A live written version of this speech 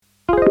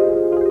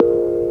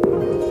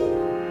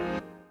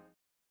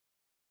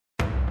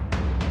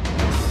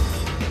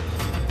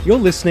You're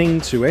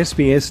listening to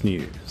SBS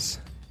News.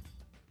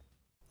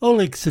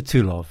 Oleg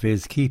Satulov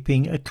is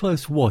keeping a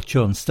close watch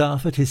on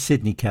staff at his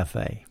Sydney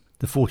cafe.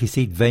 The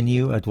 40-seat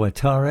venue at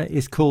Waitara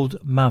is called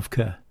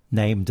Mavka,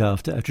 named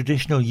after a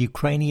traditional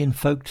Ukrainian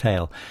folk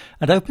tale,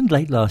 and opened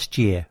late last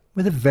year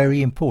with a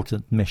very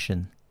important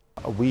mission.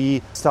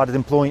 We started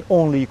employing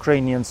only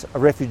Ukrainians,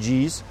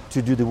 refugees,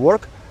 to do the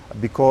work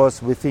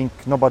because we think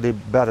nobody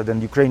better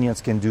than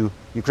Ukrainians can do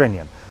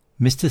Ukrainian.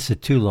 Mr.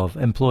 Satulov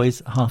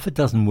employs half a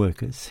dozen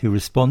workers who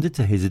responded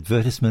to his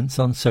advertisements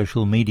on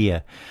social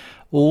media.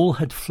 All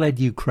had fled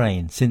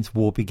Ukraine since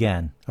war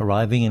began,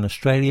 arriving in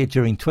Australia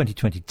during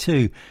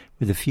 2022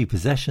 with a few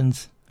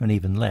possessions and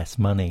even less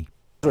money.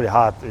 It's really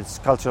hard. It's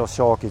cultural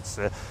shock.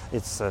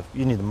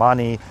 You need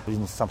money, you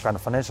need some kind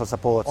of financial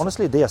support.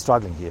 Honestly, they are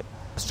struggling here.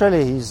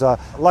 Australia is a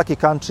lucky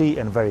country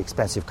and very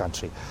expensive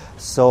country.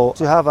 So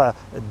to have a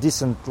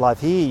decent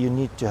life here, you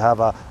need to have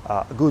a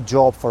good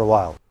job for a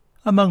while.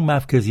 Among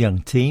Mavka's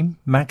young team,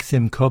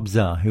 Maxim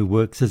Kobzar, who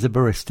works as a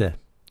barista.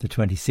 The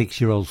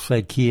 26-year-old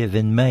fled Kiev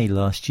in May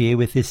last year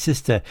with his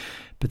sister,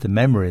 but the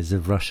memories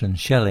of Russian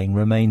shelling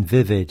remain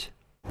vivid.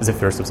 The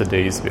first of the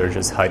days we were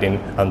just hiding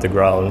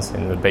underground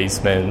in the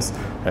basements,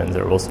 and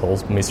there was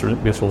all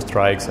missile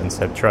strikes,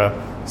 etc.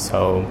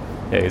 So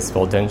it's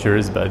all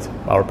dangerous, but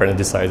our parents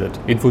decided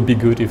it would be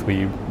good if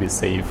we be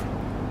safe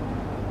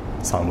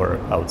somewhere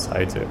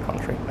outside the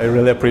country. I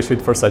really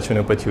appreciate for such an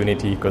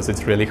opportunity because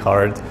it's really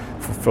hard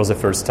for the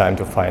first time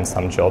to find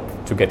some job,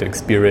 to get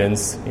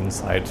experience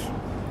inside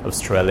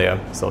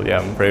Australia. So yeah,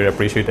 I'm very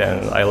appreciative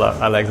and I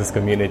like this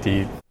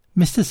community.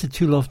 Mr.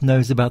 Satulov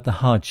knows about the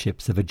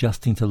hardships of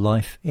adjusting to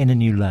life in a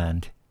new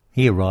land.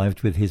 He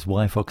arrived with his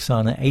wife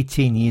Oksana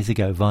 18 years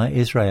ago via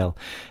Israel,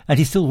 and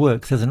he still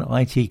works as an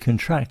IT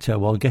contractor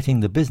while getting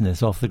the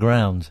business off the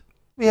ground.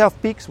 We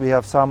have peaks, we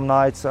have some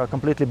nights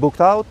completely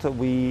booked out.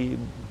 We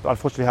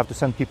unfortunately have to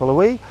send people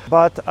away,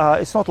 but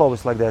it's not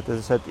always like that. As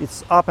I said,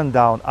 it's up and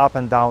down, up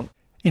and down.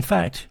 In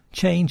fact,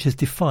 change has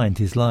defined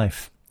his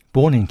life.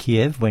 Born in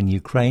Kiev when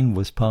Ukraine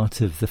was part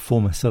of the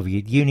former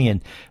Soviet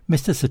Union,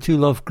 Mr.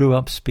 Satulov grew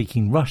up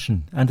speaking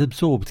Russian and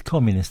absorbed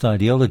communist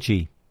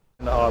ideology.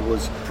 I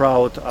was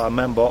proud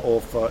member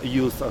of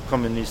youth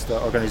communist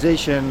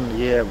organization,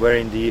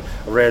 wearing the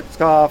red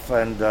scarf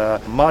and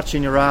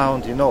marching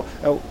around.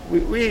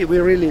 We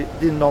really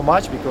didn't know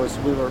much because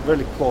we were a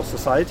really close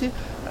society,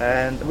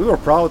 and we were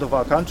proud of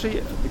our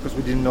country because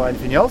we didn't know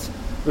anything else.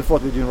 We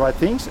thought we were doing right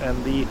things,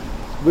 and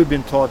we've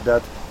been taught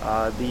that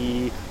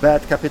the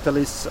bad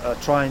capitalists are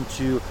trying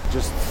to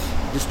just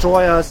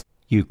destroy us.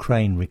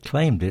 Ukraine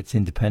reclaimed its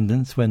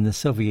independence when the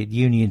Soviet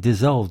Union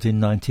dissolved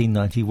in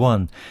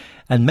 1991,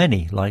 and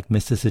many, like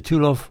Mr.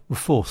 Satulov, were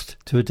forced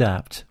to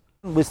adapt.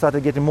 We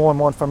started getting more and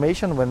more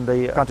information when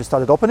the country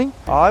started opening.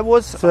 I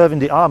was serving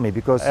the army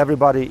because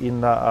everybody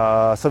in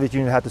Soviet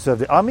Union had to serve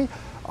the army.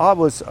 I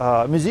was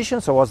a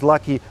musician, so I was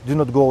lucky to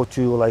not go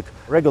to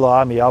regular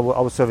army. I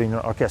was serving in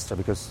an orchestra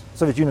because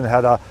Soviet Union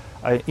had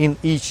in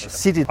each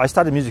city. I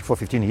studied music for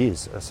 15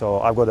 years, so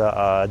I've got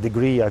a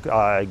degree.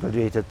 I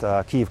graduated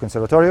Kiev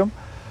Conservatorium.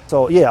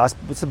 So yeah,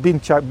 it's a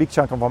big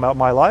chunk of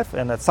my life,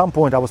 and at some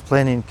point I was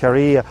planning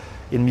career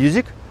in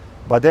music,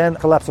 but then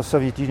collapse of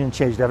Soviet Union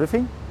changed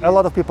everything. A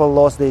lot of people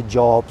lost their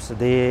jobs,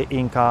 their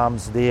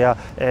incomes, their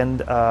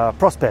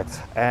prospects,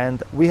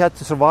 and we had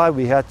to survive.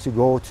 We had to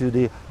go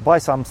to buy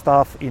some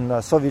stuff in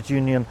the Soviet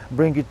Union,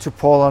 bring it to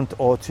Poland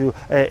or to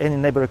any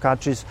neighboring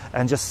countries,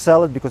 and just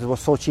sell it because it was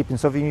so cheap in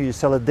Soviet Union. You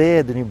sell it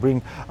there, then you bring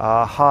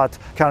hard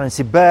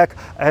currency back,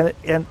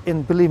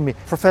 and believe me,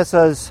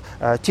 professors,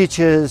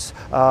 teachers,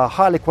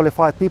 highly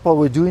qualified people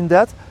were doing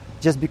that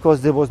just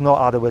because there was no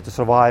other way to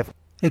survive.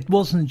 It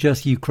wasn't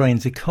just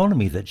Ukraine's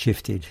economy that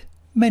shifted.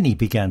 Many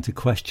began to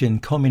question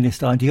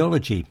communist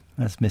ideology,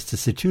 as Mr.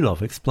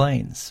 Satulov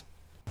explains.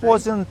 It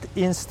wasn't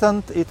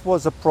instant, it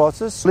was a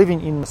process.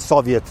 Living in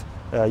Soviet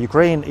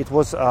Ukraine, it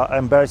was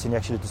embarrassing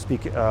actually to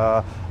speak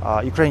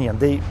Ukrainian.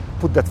 They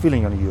put that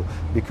feeling on you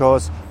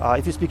because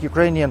if you speak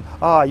Ukrainian,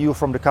 you're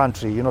from the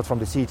country, you're not from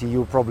the city,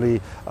 you're probably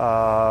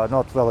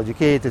not well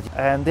educated.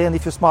 And then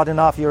if you're smart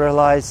enough, you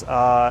realize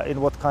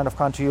in what kind of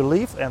country you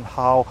live and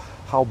how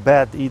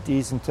bad it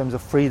is in terms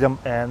of freedom.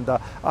 And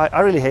I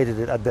really hated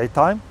it at that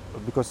time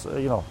because,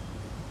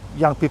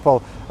 young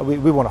people, we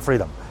want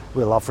freedom.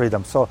 We love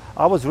freedom. So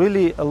I was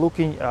really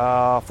looking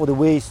for the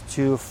ways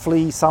to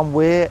flee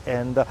somewhere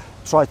and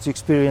try to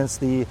experience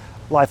the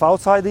life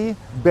outside the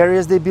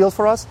barriers they built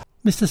for us.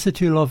 Mr.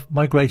 Satulov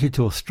migrated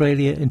to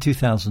Australia in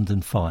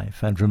 2005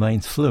 and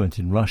remains fluent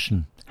in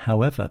Russian.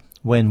 However,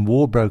 when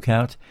war broke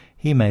out,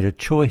 he made a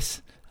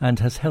choice and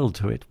has held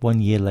to it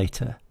 1 year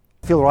later.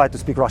 I feel right to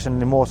speak Russian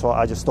anymore, so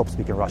I just stopped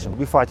speaking Russian.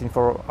 We're fighting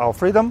for our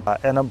freedom,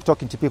 and I'm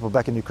talking to people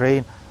back in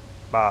Ukraine.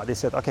 They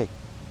said, okay,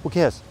 who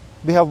cares?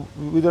 We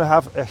don't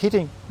have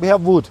heating. We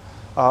have wood.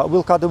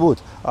 We'll cut the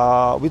wood.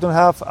 We don't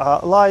have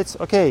lights.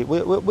 Okay,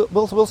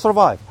 we'll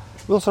survive.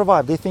 We'll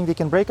survive. They think they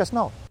can break us?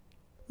 No.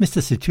 Mr.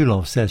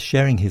 Satulov says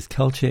sharing his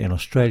culture in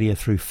Australia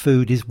through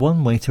food is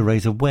one way to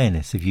raise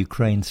awareness of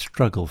Ukraine's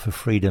struggle for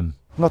freedom.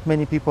 not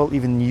many people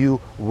even knew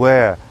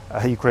where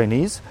Ukraine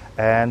is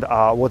and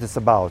what it's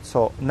about.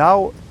 So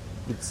now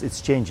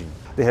it's changing.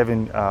 They're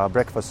having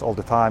breakfast all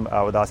the time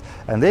with us,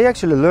 and they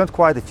actually learned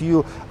quite a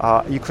few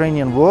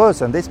Ukrainian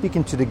words, and they're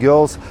speaking to the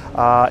girls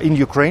in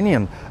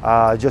Ukrainian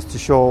just to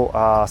show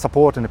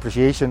support and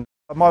appreciation.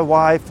 My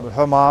wife,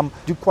 her mom,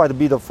 do quite a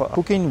bit of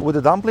cooking with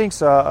the dumplings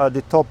at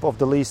the top of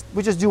the list.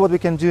 We just do what we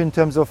can do in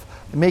terms of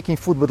making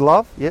food with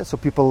love, so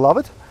people love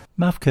it.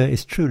 Mavka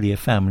is truly a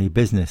family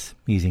business,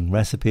 using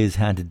recipes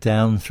handed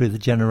down through the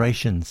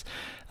generations.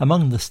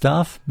 Among the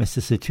staff, Mr.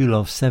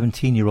 Setulov's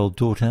 17-year-old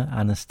daughter,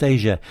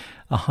 Anastasia,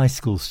 a high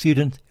school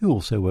student who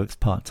also works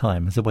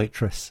part-time as a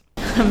waitress.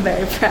 I'm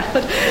very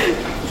proud.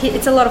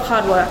 It's a lot of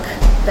hard work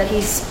that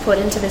he's put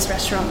into this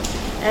restaurant,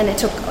 and it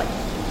took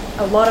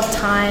a lot of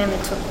time,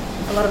 it took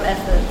a lot of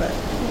effort, but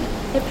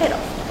it paid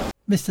off.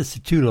 Mr.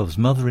 Setulov's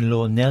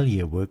mother-in-law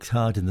Nelia works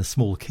hard in the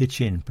small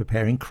kitchen,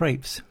 preparing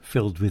crepes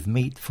filled with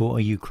meat for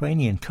a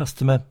Ukrainian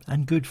customer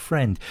and good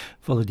friend,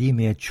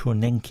 Volodymyr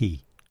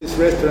Chornenky. This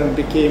restaurant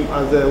became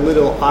as a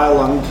little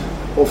island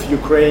of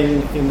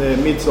Ukraine in the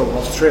midst of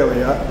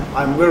Australia.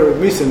 I'm very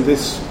missing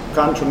this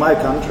country, my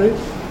country.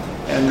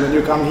 And when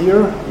you come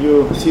here,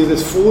 you see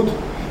this food,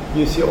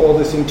 you see all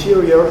this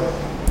interior,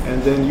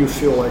 and then you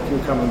feel like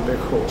you're coming back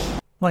home.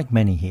 Like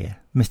many here,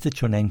 Mr.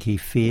 Chornenky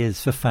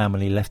fears for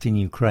family left in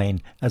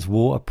Ukraine as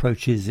war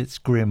approaches its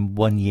grim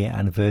one-year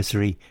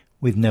anniversary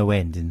with no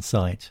end in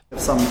sight.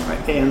 Some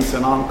aunts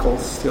and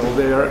uncles still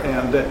there,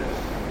 and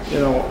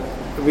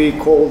we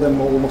call them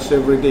almost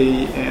every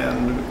day,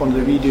 and on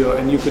the video,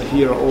 and you could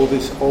hear all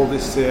this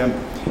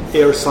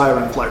air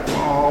sirens, like the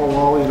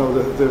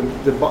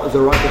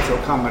rockets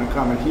are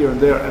coming here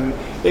and there. And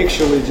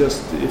actually,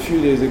 just a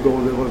few days ago,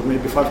 there was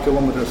maybe 5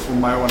 kilometers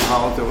from my own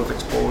house there was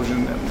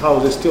explosion, and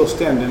house is still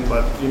standing,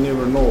 but you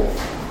never know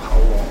how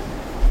long.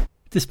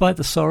 Despite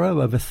the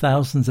sorrow over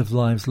thousands of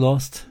lives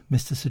lost,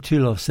 Mr.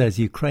 Setulov says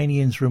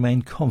Ukrainians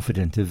remain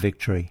confident of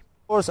victory.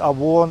 Wars are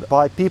won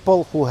by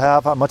people who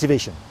have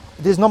motivation.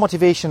 There's no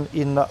motivation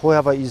in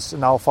whoever is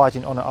now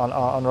fighting on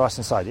the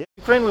Russian side.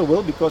 Ukraine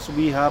will, because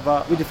we're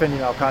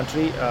defending our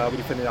country, we're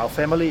defending our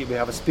family, we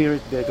have a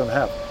spirit they're going to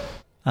have.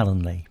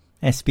 Alan Lee,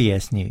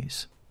 SBS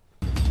News.